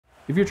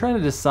If you're trying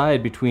to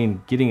decide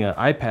between getting an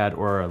iPad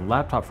or a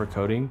laptop for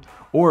coding,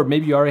 or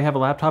maybe you already have a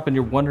laptop and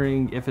you're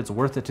wondering if it's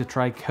worth it to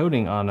try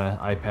coding on an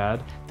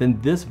iPad, then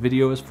this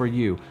video is for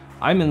you.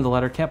 I'm in the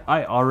latter camp.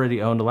 I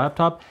already owned a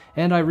laptop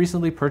and I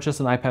recently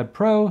purchased an iPad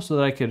Pro so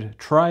that I could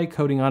try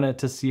coding on it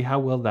to see how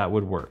well that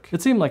would work.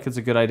 It seemed like it's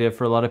a good idea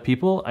for a lot of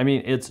people. I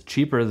mean, it's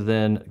cheaper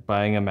than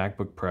buying a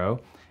MacBook Pro,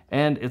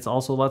 and it's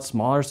also a lot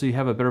smaller, so you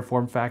have a better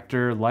form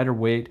factor, lighter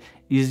weight,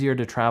 easier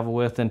to travel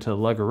with and to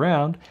lug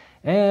around.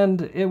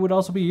 And it would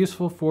also be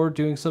useful for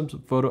doing some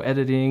photo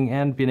editing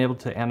and being able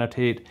to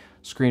annotate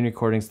screen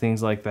recordings,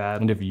 things like that.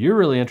 And if you're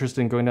really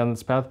interested in going down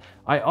this path,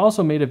 I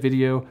also made a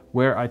video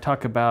where I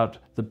talk about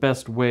the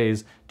best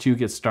ways to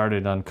get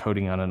started on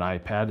coding on an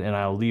iPad, and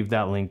I'll leave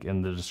that link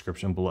in the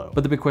description below.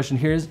 But the big question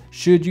here is,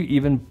 should you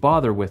even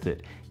bother with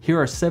it? Here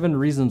are 7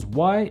 reasons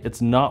why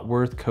it's not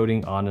worth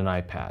coding on an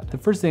iPad. The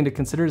first thing to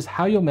consider is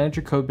how you'll manage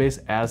your code base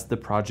as the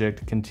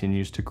project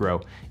continues to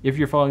grow. If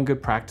you're following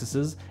good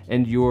practices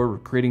and you're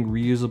creating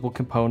reusable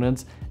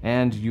components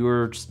and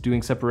you're just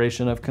doing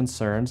separation of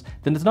concerns,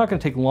 then it's not going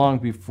to take long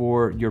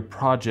before your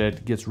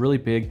project gets really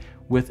big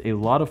with a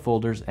lot of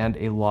folders and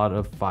a lot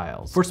of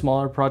files. For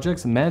smaller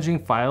projects,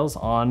 managing files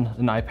on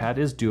an iPad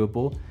is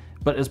doable.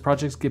 But as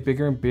projects get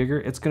bigger and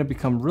bigger, it's going to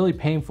become really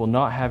painful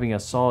not having a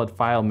solid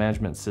file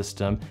management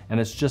system, and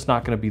it's just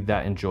not going to be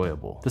that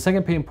enjoyable. The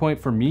second pain point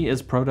for me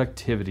is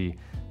productivity.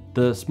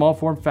 The small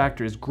form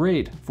factor is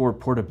great for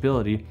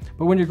portability,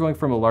 but when you're going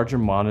from a larger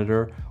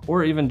monitor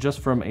or even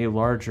just from a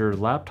larger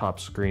laptop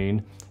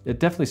screen, it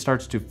definitely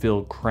starts to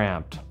feel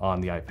cramped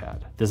on the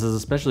iPad. This is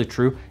especially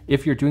true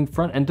if you're doing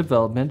front-end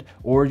development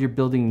or you're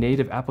building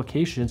native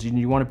applications and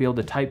you want to be able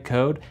to type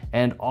code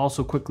and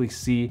also quickly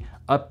see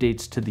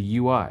updates to the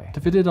UI. To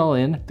fit it all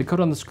in, the code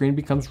on the screen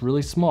becomes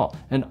really small.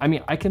 And I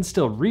mean, I can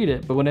still read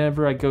it, but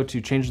whenever I go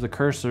to change the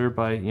cursor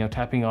by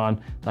tapping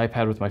on the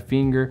iPad with my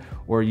finger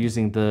or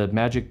using the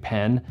Magic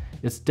Pen,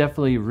 it's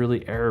definitely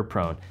really error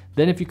prone.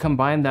 Then if you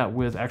combine that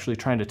with actually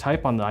trying to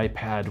type on the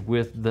iPad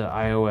with the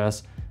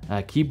iOS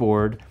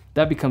keyboard,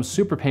 that becomes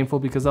super painful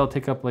because that'll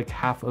take up like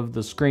half of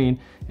the screen,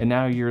 and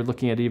now you're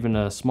looking at even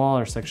a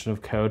smaller section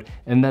of code,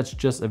 and that's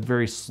just a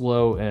very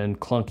slow and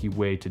clunky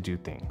way to do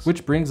things.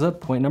 Which brings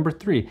up point number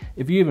 3.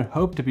 If you even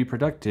hope to be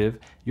productive,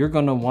 you're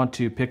gonna want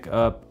to pick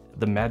up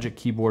the Magic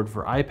Keyboard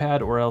for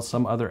iPad or else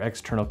some other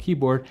external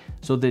keyboard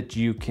so that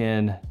you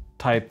can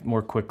type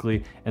more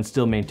quickly and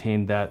still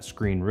maintain that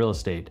screen real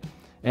estate.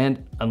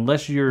 And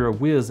unless you're a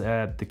whiz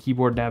at the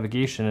keyboard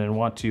navigation and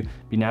want to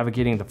be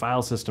navigating the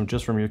file system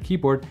just from your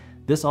keyboard,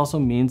 this also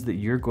means that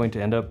you're going to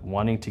end up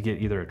wanting to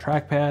get either a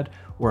trackpad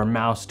or a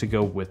mouse to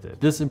go with it.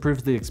 This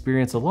improves the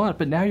experience a lot,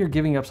 but now you're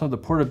giving up some of the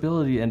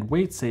portability and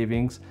weight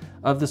savings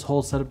of this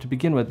whole setup to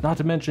begin with. Not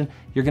to mention,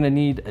 you're gonna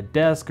need a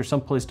desk or some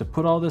place to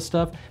put all this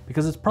stuff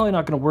because it's probably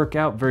not gonna work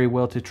out very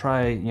well to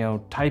try,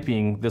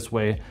 typing this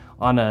way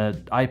on an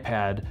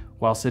iPad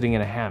while sitting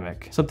in a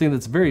hammock, something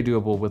that's very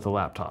doable with a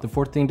laptop. The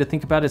fourth thing to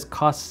think about is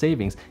cost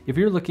savings. If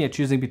you're looking at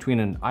choosing between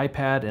an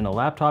iPad and a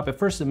laptop, at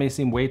first it may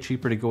seem way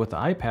cheaper to go with the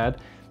iPad,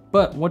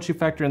 but once you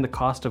factor in the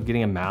cost of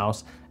getting a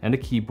mouse and a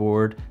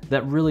keyboard,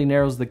 that really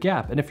narrows the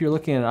gap. And if you're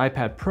looking at an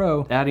iPad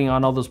Pro, adding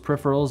on all those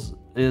peripherals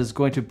is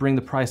going to bring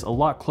the price a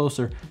lot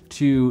closer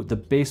to the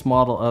base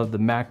model of the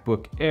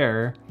MacBook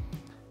Air,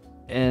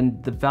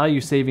 and the value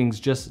savings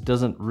just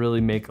doesn't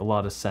really make a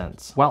lot of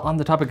sense. While on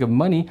the topic of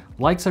money,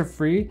 likes are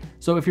free,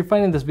 so if you're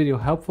finding this video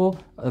helpful,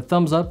 a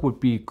thumbs up would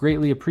be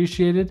greatly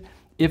appreciated.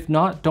 If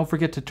not, don't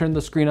forget to turn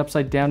the screen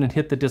upside down and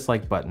hit the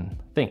dislike button.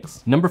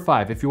 Thanks. Number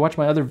 5, if you watch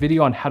my other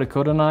video on how to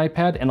code on an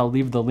iPad, and I'll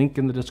leave the link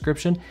in the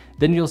description,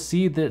 then you'll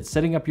see that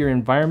setting up your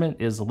environment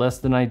is less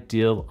than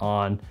ideal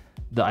on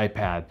the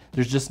iPad.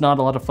 There's just not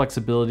a lot of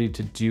flexibility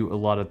to do a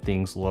lot of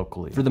things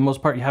locally. For the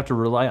most part, you have to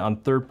rely on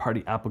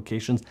third-party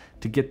applications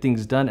to get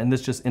things done, and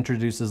this just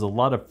introduces a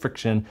lot of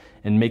friction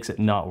and makes it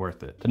not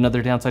worth it.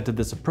 Another downside to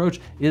this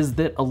approach is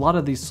that a lot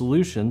of these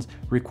solutions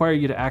require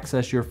you to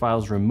access your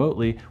files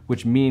remotely,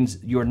 which means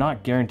you're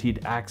not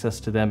guaranteed access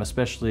to them,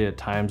 especially at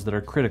times that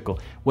are critical.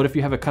 What if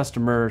you have a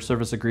customer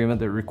service agreement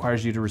that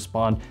requires you to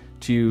respond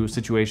to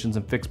situations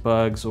and fix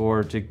bugs,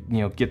 or to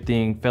get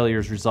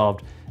failures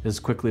resolved as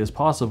quickly as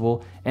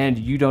possible, and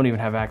you don't even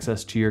have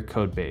access to your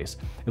code base?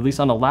 At least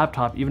on a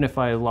laptop, even if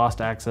I lost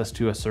access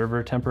to a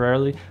server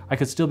temporarily, I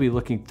could still be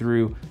looking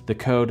through the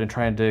code and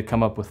trying to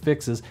come up with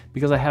fixes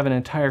because I have an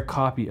entire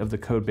copy of the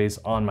code base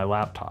on my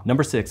laptop.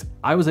 Number 6,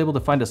 I was able to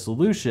find a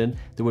solution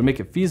that would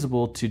make it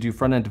feasible to do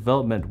front-end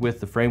development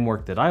with the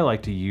framework that I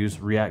like to use,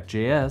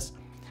 React.js,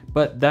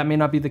 but that may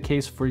not be the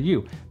case for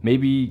you.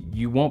 Maybe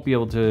you won't be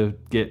able to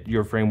get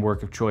your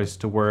framework of choice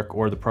to work,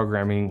 or the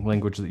programming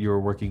language that you are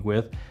working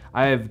with.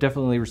 I have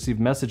definitely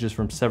received messages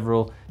from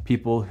several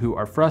people who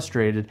are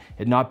frustrated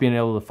at not being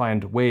able to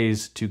find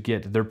ways to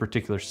get their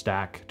particular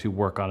stack to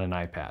work on an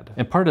iPad.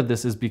 And part of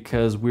this is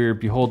because we're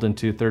beholden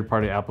to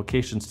third-party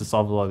applications to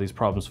solve a lot of these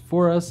problems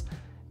for us.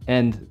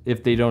 And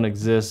if they don't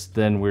exist,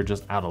 then we're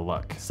just out of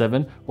luck.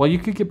 7, while you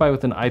could get by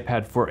with an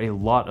iPad for a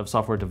lot of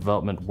software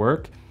development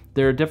work,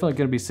 There are definitely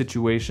going to be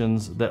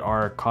situations that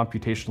are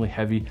computationally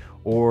heavy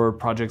or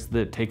projects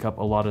that take up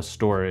a lot of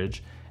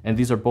storage, and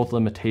these are both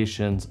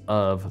limitations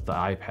of the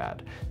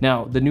iPad.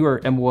 Now, the newer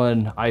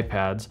M1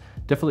 iPads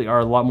definitely are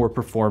a lot more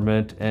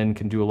performant and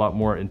can do a lot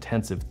more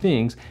intensive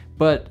things,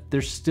 but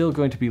they're still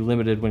going to be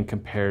limited when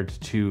compared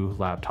to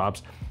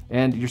laptops,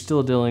 and you're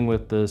still dealing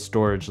with the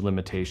storage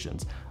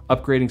limitations.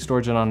 Upgrading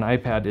storage on an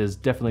iPad is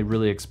definitely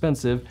really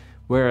expensive,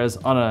 whereas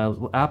on a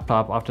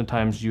laptop,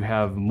 oftentimes you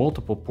have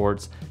multiple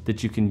ports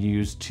that you can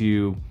use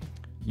to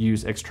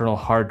use external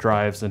hard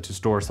drives and to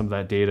store some of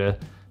that data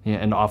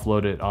and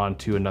offload it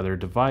onto another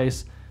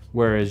device,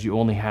 whereas you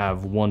only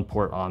have one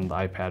port on the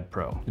iPad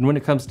Pro. And when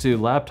it comes to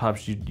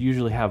laptops, you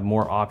usually have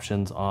more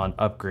options on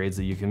upgrades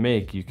that you can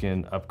make. You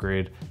can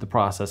upgrade the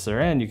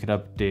processor and you can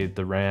update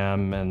the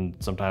RAM and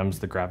sometimes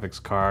the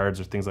graphics cards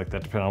or things like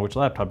that, depending on which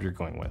laptop you're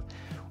going with.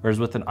 Whereas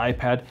with an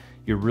iPad,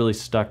 you're really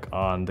stuck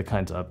on the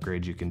kinds of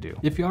upgrades you can do.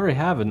 If you already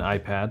have an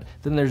iPad,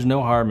 then there's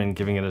no harm in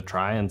giving it a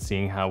try and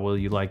seeing how well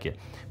you like it.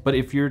 But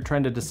if you're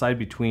trying to decide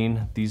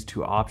between these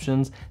two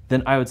options,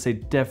 then I would say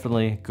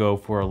definitely go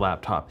for a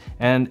laptop.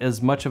 And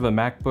as much of a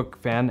MacBook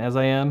fan as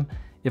I am,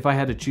 if I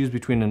had to choose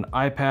between an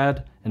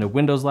iPad and a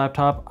Windows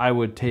laptop, I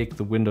would take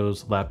the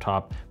Windows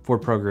laptop for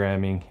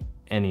programming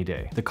any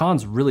day. The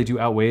cons really do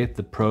outweigh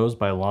the pros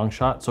by a long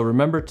shot, so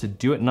remember to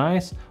do it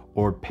nice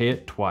or pay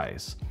it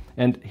twice.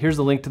 And here's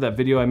the link to that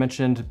video I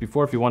mentioned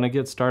before if you want to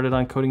get started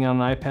on coding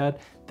on an iPad.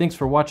 Thanks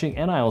for watching,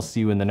 and I'll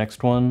see you in the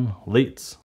next one. Lates.